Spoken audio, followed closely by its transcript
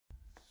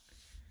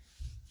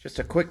Just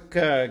a quick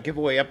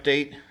giveaway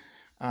update,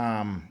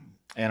 and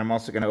I'm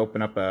also going to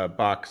open up a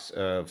box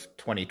of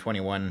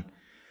 2021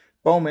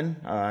 Bowman.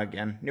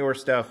 Again, newer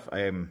stuff.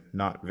 I am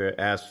not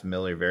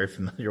very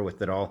familiar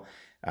with it all.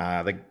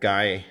 The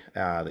guy,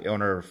 the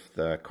owner of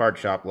the card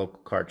shop, local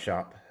card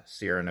shop,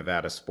 Sierra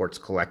Nevada Sports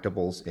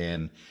Collectibles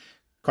in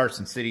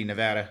Carson City,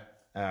 Nevada,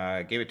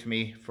 gave it to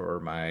me for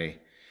my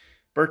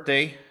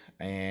birthday,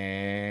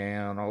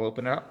 and I'll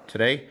open it up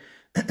today.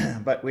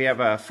 But we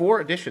have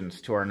 4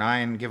 additions to our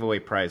 9 giveaway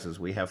prizes.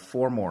 We have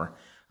 4 more.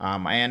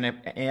 I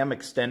am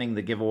extending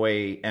the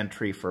giveaway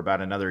entry for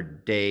about another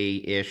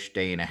day-ish,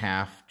 day and a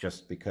half,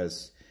 just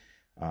because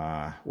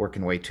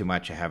working way too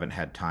much. I haven't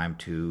had time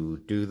to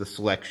do the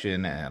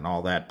selection and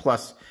all that.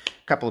 Plus,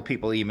 a couple of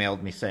people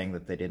emailed me saying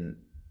that they didn't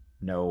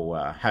know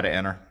how to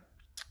enter.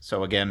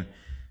 So again,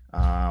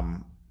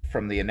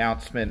 from the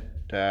announcement,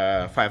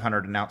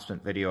 500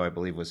 announcement video, I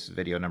believe was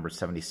video number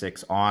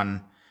 76,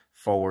 on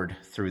forward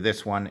through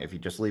this one, if you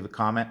just leave a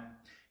comment,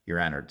 you're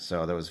entered.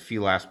 So there was a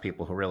few last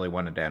people who really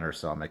wanted to enter,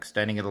 so I'm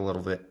extending it a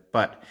little bit,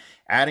 but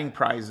adding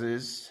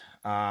prizes.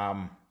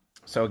 So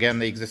again,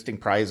 the existing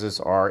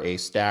prizes are a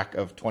stack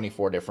of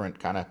 24 different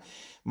kind of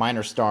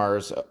minor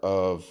stars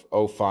of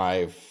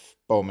 05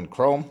 Bowman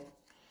Chrome,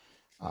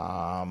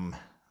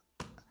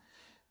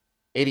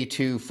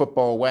 82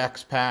 football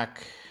wax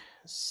pack,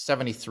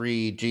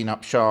 73 Gene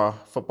Upshaw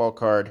football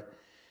card,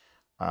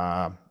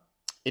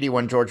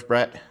 81 George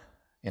Brett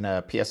in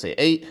a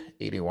PSA 8,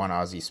 81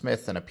 Ozzie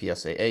Smith in a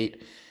PSA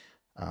 8,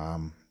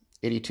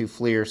 82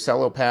 Fleer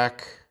cello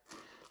pack,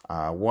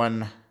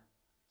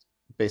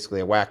 basically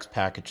a wax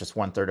pack, it's just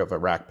 1/3 of a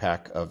rack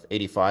pack of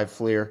 85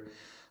 Fleer,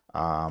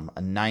 a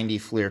 90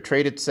 Fleer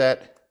traded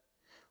set,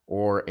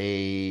 or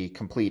a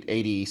complete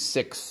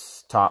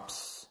 86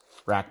 Topps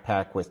rack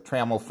pack with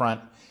trammel front,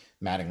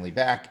 Mattingly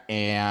back.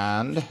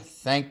 And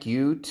thank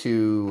you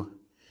to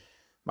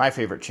my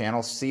favorite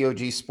channel,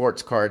 COG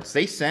Sports Cards.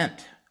 They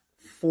sent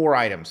 4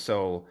 items,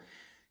 so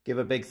give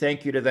a big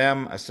thank you to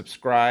them.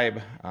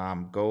 Subscribe,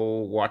 go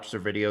watch their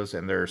videos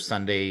and their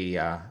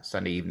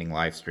Sunday evening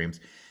live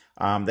streams.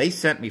 They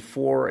sent me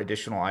 4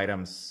 additional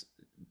items,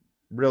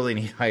 really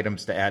neat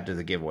items to add to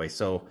the giveaway,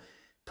 so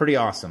pretty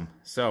awesome.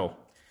 So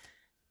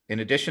in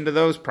addition to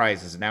those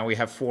prizes, now we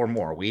have 4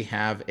 more. We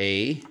have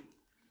a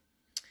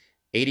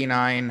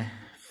 89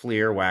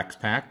 Fleer wax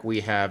pack.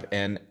 We have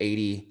an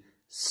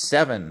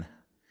 87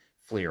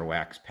 Fleer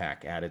wax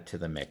pack added to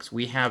the mix.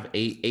 We have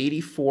a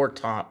 84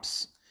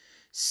 Topps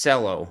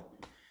cello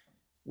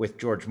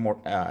with Hall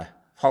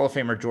of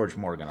Famer George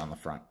Morgan on the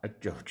front.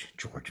 Joe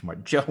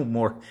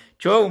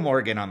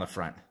Morgan on the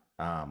front.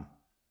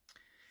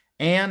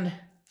 And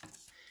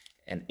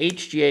an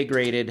HGA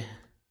graded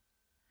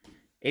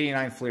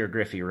 89 Fleer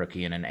Griffey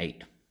rookie in an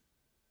 8.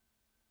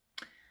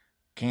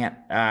 Can't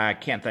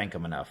thank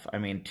them enough. I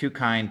mean, too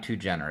kind, too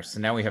generous.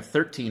 So now we have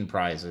 13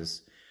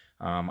 prizes.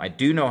 I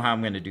do know how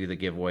I'm going to do the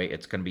giveaway.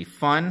 It's going to be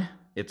fun.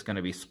 It's going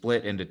to be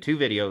split into 2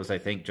 videos, I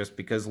think, just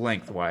because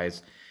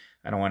lengthwise,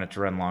 I don't want it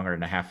to run longer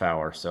than a half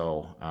hour.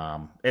 So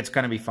it's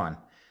going to be fun.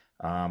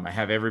 I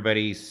have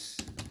everybody's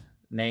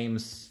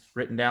names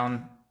written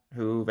down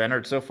who've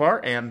entered so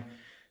far. And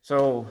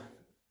so,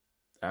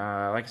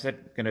 like I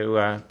said, going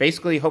to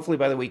basically, hopefully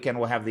by the weekend,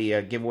 we'll have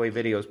the giveaway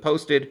videos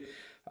posted,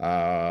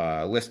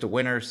 list of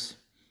winners.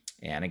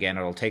 And again,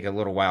 it'll take a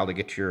little while to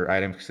get your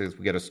items because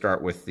we got to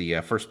start with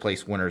the first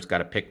place winners, got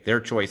to pick their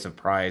choice of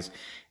prize,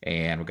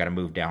 and we've got to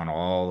move down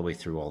all the way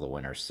through all the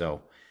winners.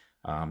 So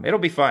it'll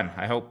be fun.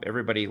 I hope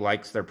everybody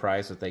likes their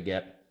prize that they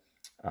get.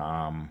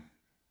 And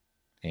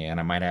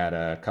I might add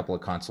a couple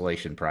of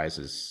consolation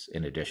prizes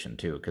in addition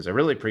too, because I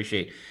really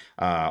appreciate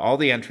all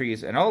the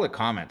entries and all the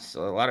comments.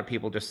 A lot of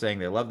people just saying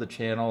they love the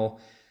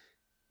channel,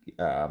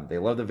 they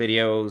love the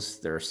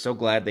videos, they're so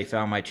glad they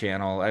found my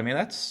channel. I mean,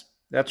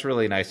 that's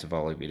really nice of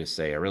all of you to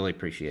say. I really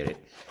appreciate it.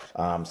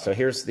 So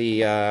here's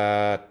the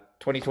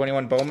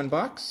 2021 Bowman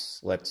box.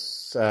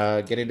 Let's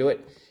get into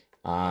it.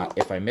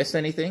 If I miss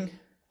anything,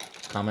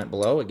 comment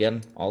below.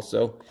 Again,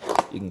 also,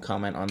 you can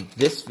comment on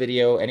this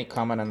video, any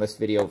comment on this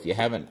video. If you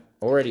haven't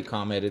already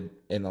commented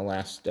in the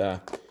last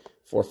 4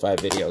 or 5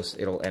 videos,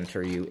 it'll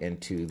enter you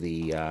into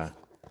the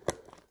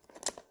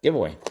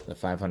giveaway, the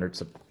 500.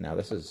 Now,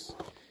 this is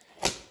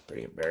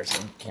pretty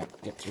embarrassing.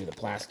 Can't get through the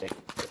plastic.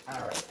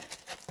 All right.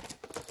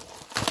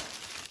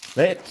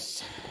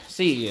 Let's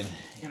see, and,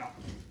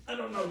 I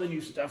don't know the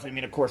new stuff. I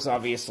mean, of course,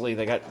 obviously,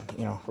 they got,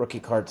 rookie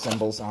card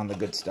symbols on the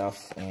good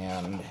stuff,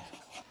 and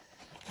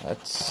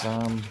that's, I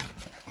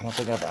don't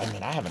think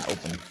I haven't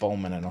opened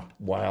Bowman in a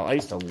while. I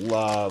used to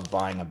love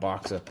buying a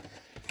box of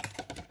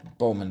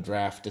Bowman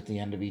draft at the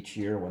end of each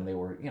year when they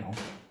were,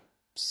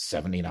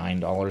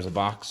 $79 a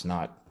box,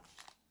 not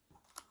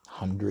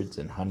hundreds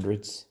and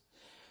hundreds.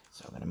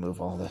 So I'm going to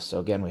move all this. So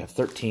again, we have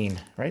 13,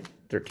 right?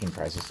 13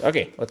 prizes.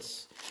 Okay,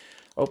 let's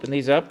open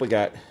these up. We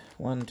got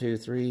 1, 2,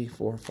 3,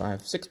 4,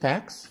 5, 6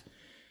 packs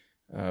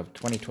of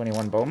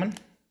 2021 Bowman.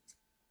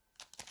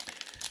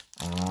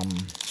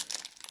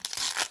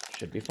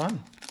 Should be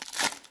fun.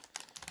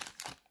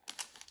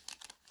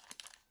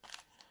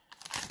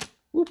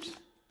 Whoops.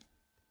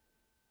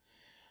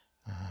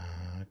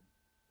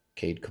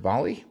 Cade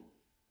Cavalli.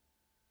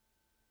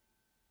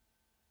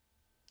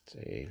 It's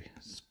a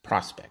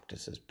prospect.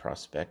 This is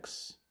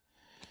prospects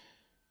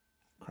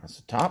across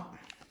the top.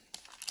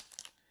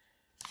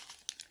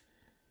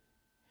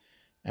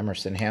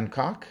 Emerson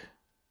Hancock.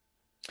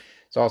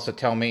 It's also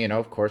tell me,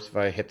 of course, if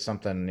I hit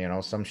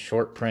something, some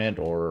short print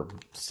or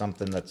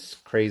something that's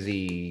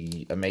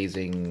crazy,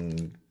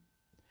 amazing,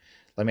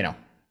 let me know.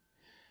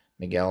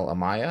 Miguel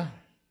Amaya.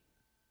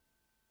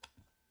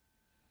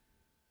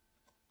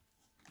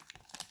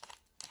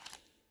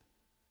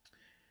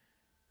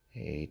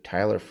 A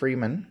Tyler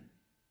Freeman.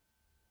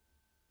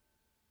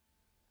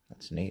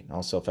 That's neat.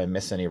 Also, if I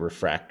miss any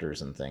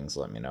refractors and things,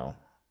 let me know.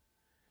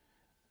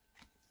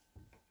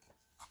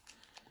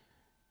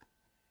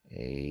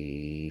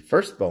 A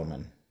first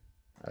Bowman.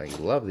 I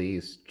love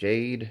these.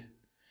 Jade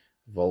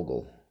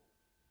Vogel.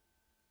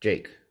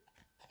 Jake.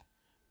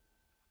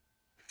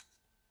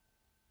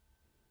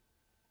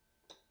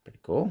 Pretty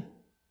cool.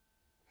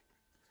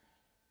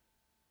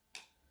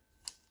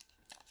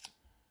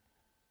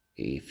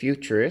 A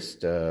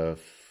Futurist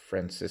of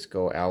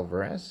Francisco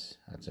Alvarez.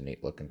 That's a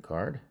neat looking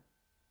card.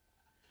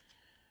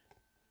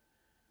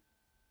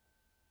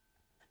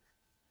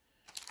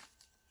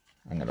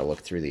 I'm going to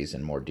look through these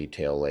in more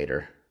detail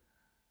later.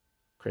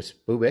 Chris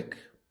Bubik,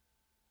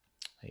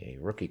 a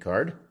rookie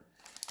card.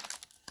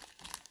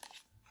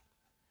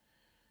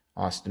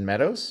 Austin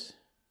Meadows.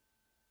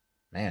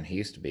 Man, he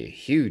used to be a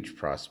huge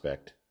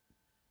prospect.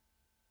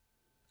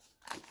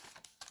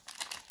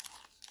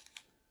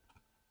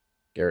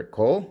 Garrett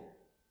Cole.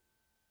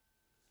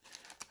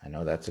 I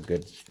know that's a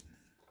good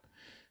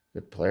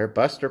player.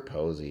 Buster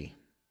Posey.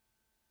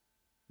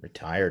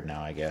 Retired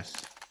now, I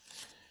guess.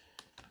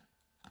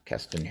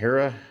 Keston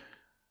Hira.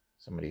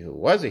 Somebody who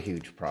was a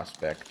huge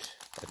prospect,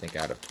 I think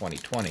out of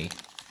 2020,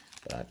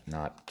 but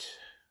not,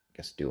 I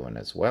guess, doing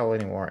as well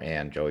anymore.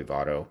 And Joey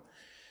Votto,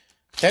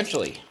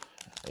 potentially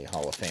a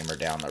Hall of Famer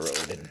down the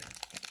road in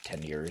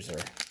 10 years or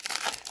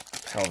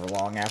however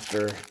long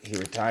after he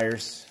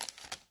retires.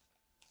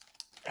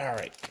 All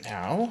right,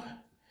 now,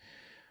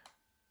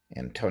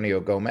 Antonio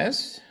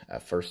Gomez, a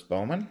first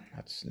Bowman.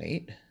 That's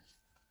neat.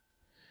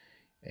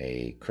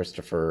 A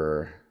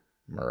Christopher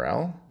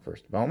Morel,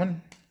 first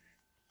Bowman.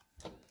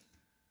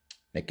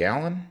 Nick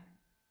Allen,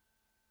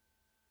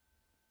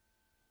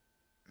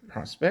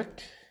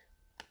 prospect.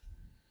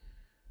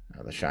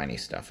 The shiny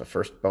stuff. A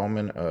first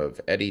Bowman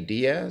of Eddie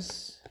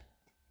Diaz.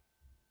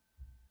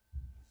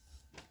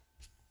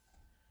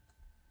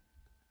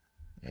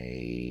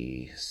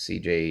 A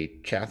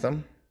CJ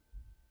Chatham.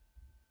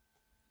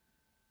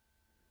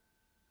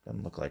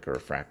 Doesn't look like a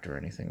refractor or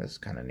anything. This is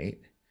kind of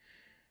neat.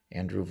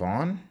 Andrew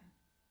Vaughn.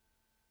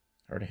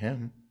 Heard of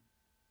him.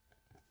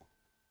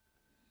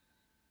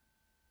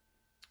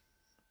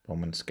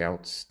 Bowman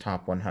Scouts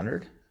Top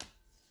 100.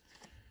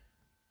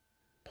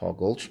 Paul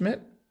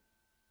Goldschmidt.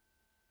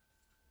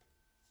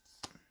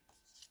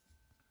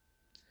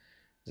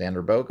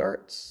 Xander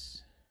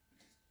Bogaerts.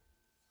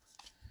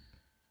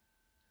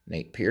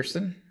 Nate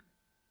Pearson.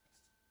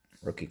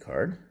 Rookie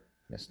card.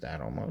 Missed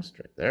that almost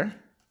right there.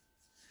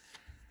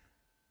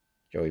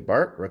 Joey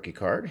Bart, rookie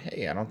card.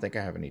 Hey, I don't think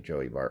I have any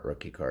Joey Bart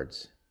rookie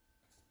cards.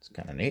 It's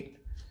kind of neat.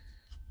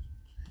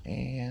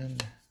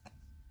 And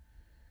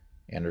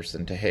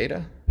Anderson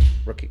Tejeda,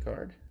 rookie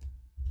card.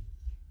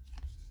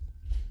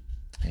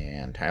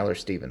 And Tyler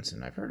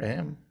Stevenson, I've heard of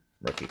him.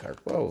 Rookie card.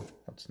 Whoa,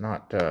 let's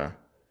not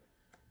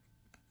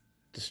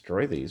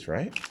destroy these,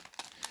 right?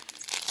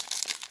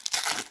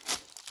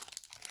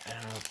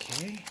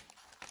 Okay,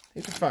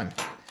 these are fun.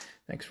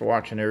 Thanks for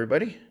watching,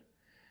 everybody.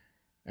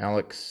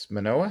 Alex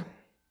Manoa.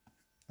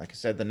 Like I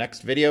said, the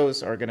next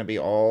videos are going to be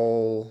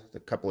all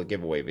the couple of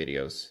giveaway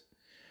videos.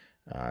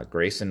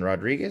 Grayson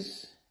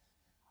Rodriguez.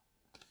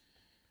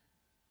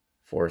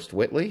 Forrest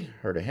Whitley,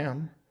 heard of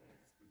him.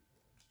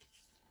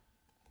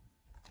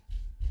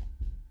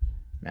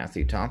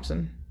 Matthew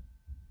Thompson.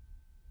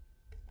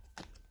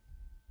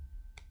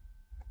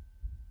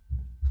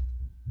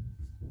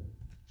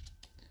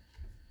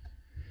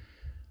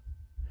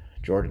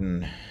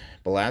 Jordan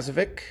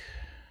Balazovic.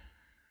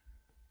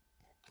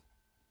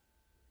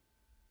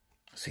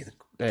 See,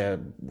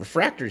 the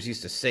refractors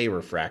used to say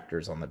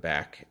refractors on the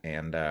back,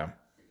 and that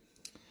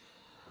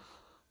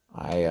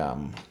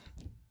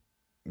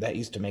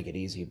used to make it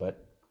easy,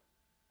 but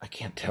I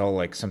can't tell,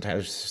 like, sometimes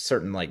there's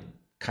certain, like,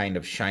 kind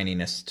of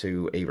shininess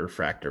to a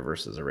refractor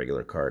versus a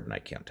regular card, and I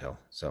can't tell.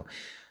 So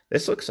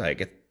this looks like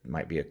it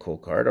might be a cool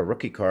card. A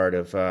rookie card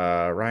of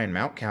Ryan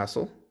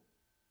Mountcastle. I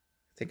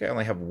think I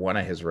only have one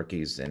of his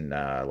rookies in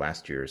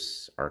last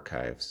year's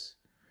archives.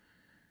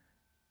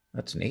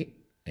 That's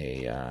neat.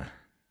 A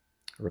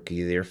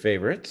rookie of their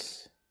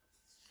favorites.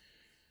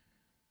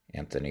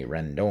 Anthony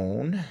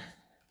Rendon.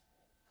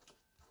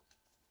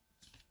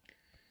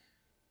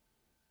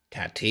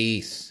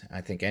 Tatis.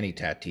 I think any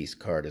Tatis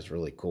card is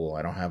really cool.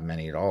 I don't have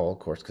many at all, of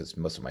course, because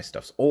most of my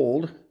stuff's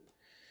old.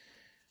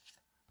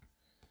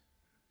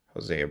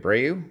 Jose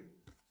Abreu. And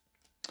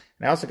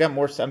I also got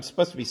more. I'm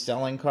supposed to be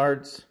selling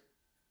cards.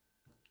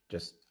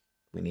 Just,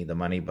 we need the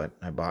money, but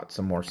I bought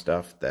some more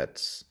stuff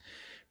that's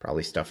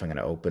Probably stuff I'm going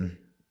to open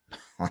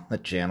on the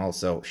channel,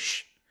 so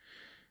shh,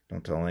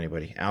 don't tell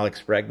anybody.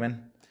 Alex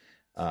Bregman.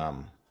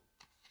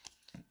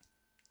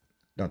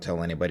 Don't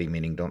tell anybody,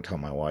 meaning don't tell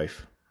my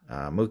wife.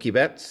 Mookie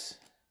Betts.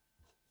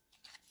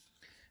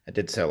 I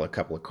did sell a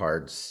couple of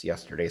cards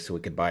yesterday so we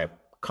could buy a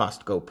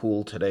Costco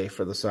pool today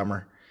for the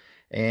summer.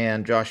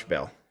 And Josh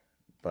Bell.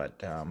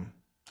 But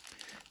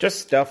just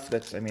stuff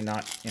that's, I mean,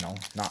 not, you know,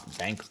 not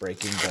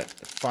bank-breaking, but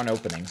fun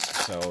openings.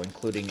 So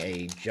including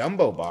a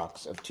jumbo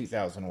box of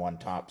 2001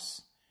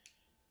 Topps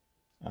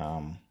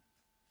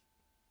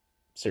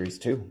Series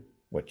 2,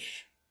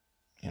 which,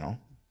 you know,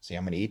 see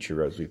how many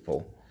Ichiros we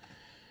pull.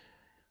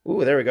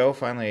 Ooh, there we go.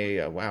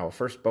 Finally, wow,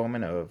 first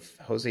Bowman of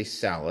Jose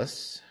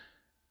Salas.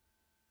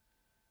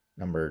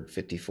 Numbered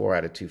 54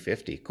 out of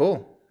 250.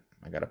 Cool.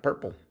 I got a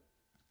purple.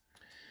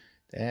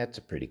 That's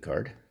a pretty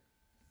card.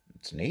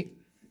 It's neat.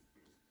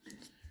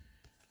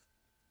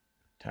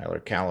 Tyler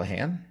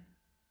Callahan.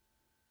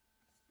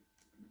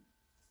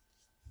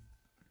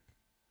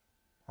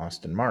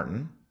 Austin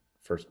Martin.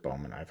 First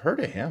Bowman. I've heard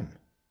of him.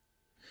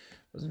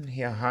 Wasn't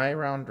he a high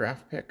round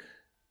draft pick?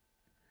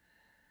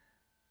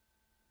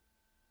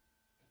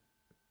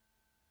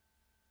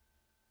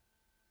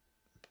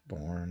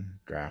 Born,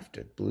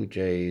 drafted, Blue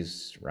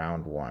Jays,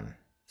 round 1,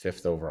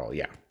 5th overall.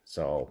 Yeah,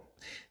 so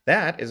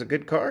that is a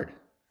good card.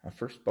 A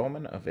first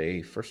Bowman of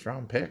a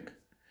first-round pick.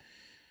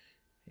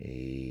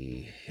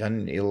 A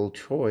Hyun-Il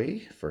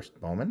Choi,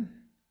 first Bowman.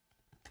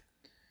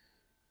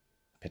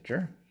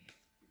 Pitcher.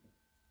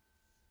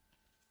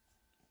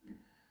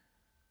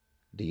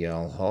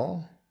 D.L.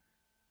 Hall.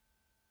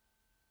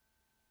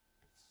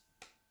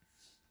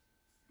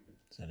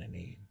 Is that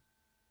any...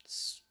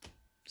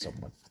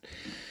 somewhat...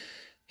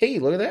 Hey,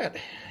 look at that.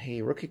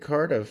 A rookie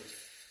card of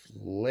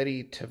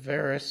Letty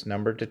Tavares,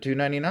 numbered to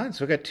 299.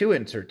 So we got 2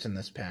 inserts in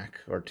this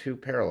pack, or 2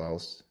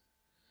 parallels.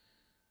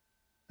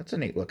 That's a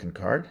neat looking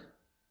card.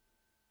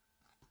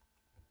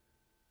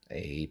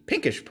 A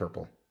pinkish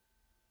purple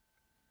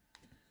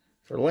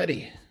for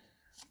Letty.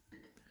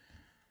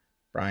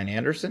 Brian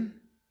Anderson.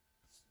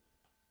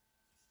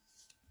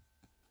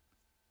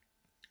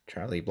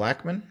 Charlie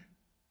Blackmon.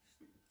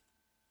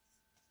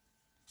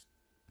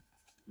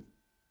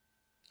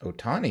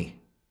 Ohtani.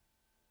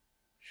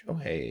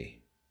 Shohei.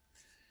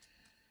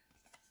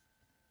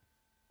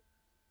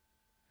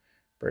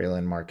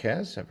 Braylon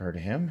Marquez, I've heard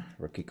of him.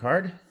 Rookie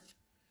card.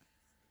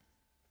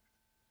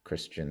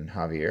 Christian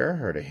Javier,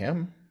 heard of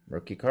him.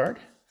 Rookie card.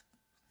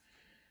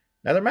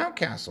 Another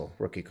Mountcastle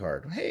rookie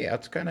card. Hey,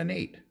 that's kind of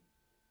neat.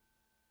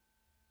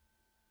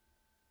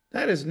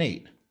 That is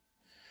neat.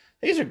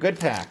 These are good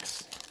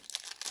packs.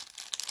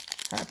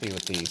 Happy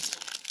with these.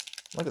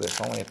 Look at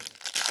this, only a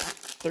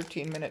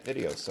 13-minute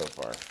video so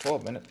far.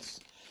 12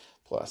 minutes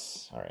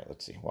plus. All right,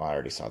 let's see. Well, I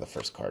already saw the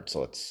first card,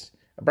 so it's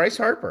a Bryce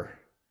Harper.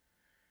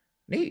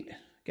 Neat.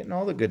 Getting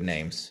all the good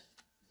names.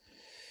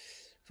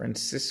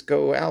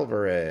 Francisco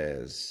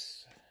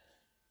Alvarez.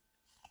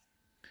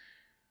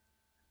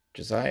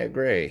 Josiah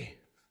Gray.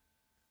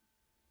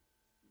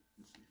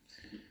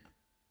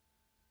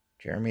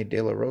 Jeremy De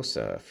La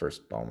Rosa,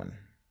 first Bowman.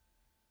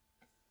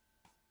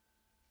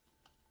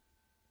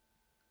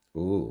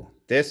 Ooh,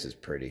 this is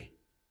pretty.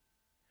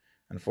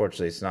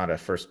 Unfortunately, it's not a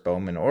first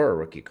Bowman or a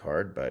rookie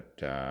card,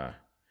 but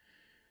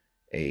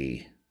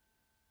a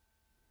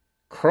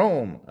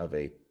chrome of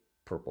a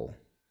purple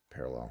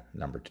parallel,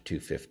 numbered to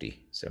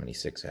 250,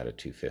 76 out of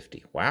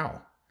 250.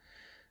 Wow,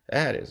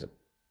 that is a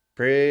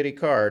pretty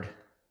card.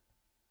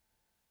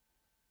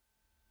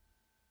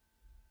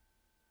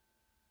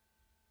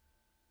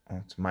 Oh,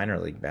 it's minor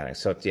league batting.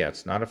 So, yeah,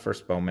 it's not a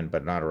first Bowman,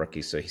 but not a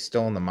rookie, so he's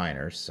still in the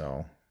minors,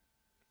 so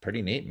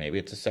pretty neat. Maybe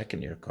it's a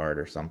second-year card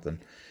or something,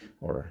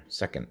 or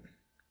second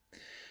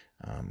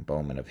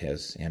Bowman of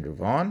his. Andrew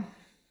Vaughn.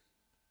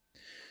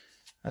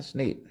 That's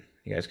neat.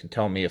 You guys can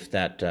tell me if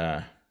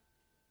that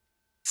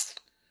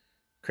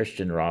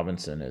Christian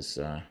Robinson is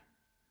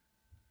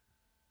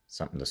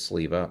something to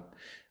sleeve up.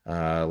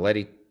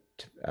 Leody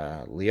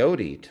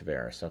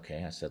Tavares.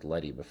 Okay, I said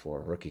Letty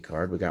before. Rookie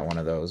card. We got one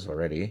of those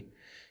already.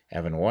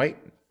 Evan White.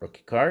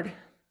 Rookie card.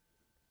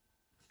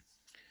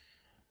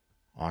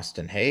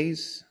 Austin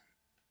Hayes.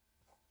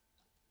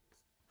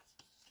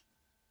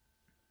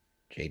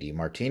 J.D.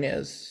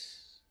 Martinez.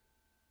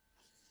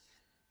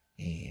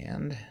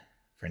 And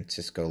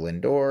Francisco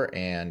Lindor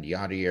and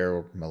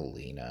Yadier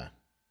Molina.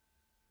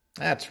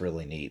 That's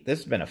really neat. This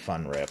has been a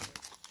fun rip.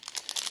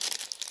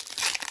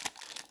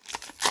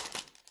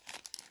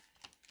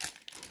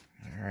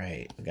 All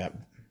right, we got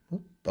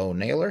Bo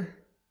Naylor.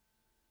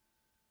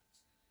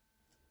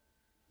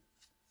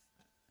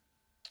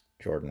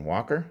 Jordan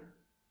Walker.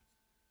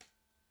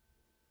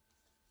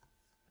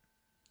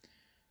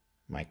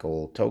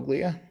 Michael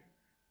Toglia.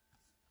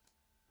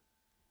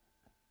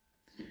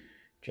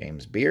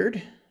 James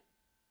Beard.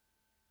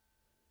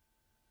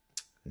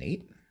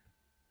 Neat.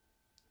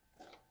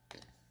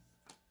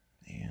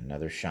 And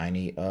another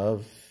shiny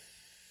of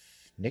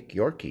Nick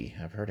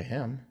Yorkie. I've heard of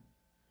him.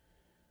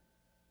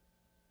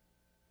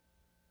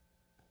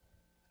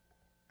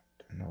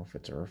 Don't know if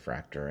it's a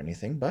refractor or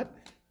anything, but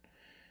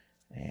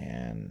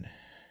And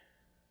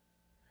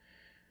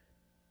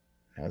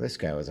now this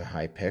guy was a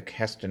high pick.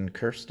 Heston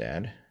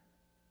Kjerstad.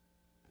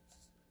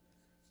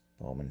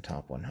 Bowman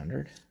top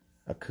 100.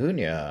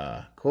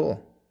 Acuna.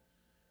 Cool.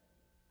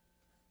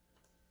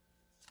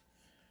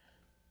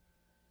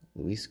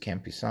 Luis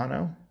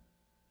Campusano.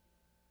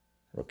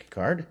 Rookie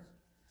card.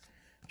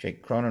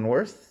 Jake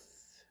Cronenworth.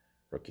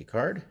 Rookie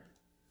card.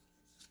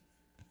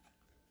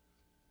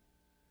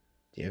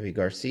 Diego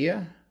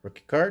Garcia.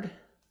 Rookie card.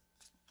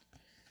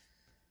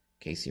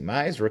 Casey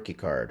Mize. Rookie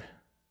card.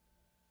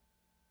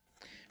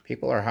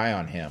 People are high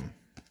on him.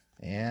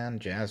 And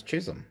Jazz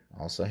Chisholm.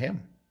 Also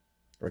him.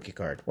 Rookie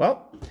card.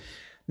 Well,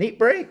 neat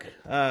break.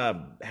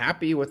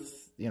 Happy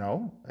with, you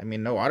know, I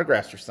mean, no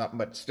autographs or something,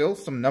 but still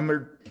some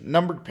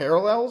numbered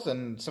parallels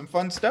and some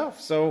fun stuff.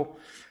 So,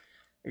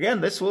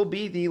 again, this will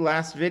be the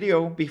last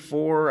video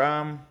before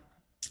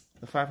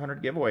the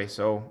 500 giveaway.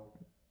 So,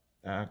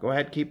 go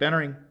ahead, keep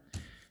entering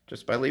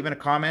just by leaving a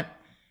comment.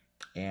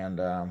 And,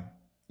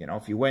 you know,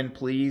 if you win,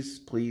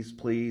 please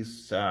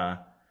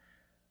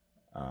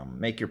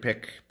make your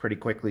pick pretty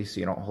quickly so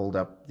you don't hold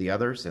up the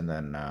others. And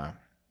then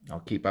I'll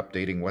keep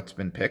updating what's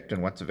been picked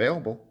and what's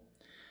available.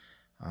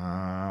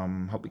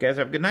 Hope you guys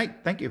have a good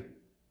night. Thank you.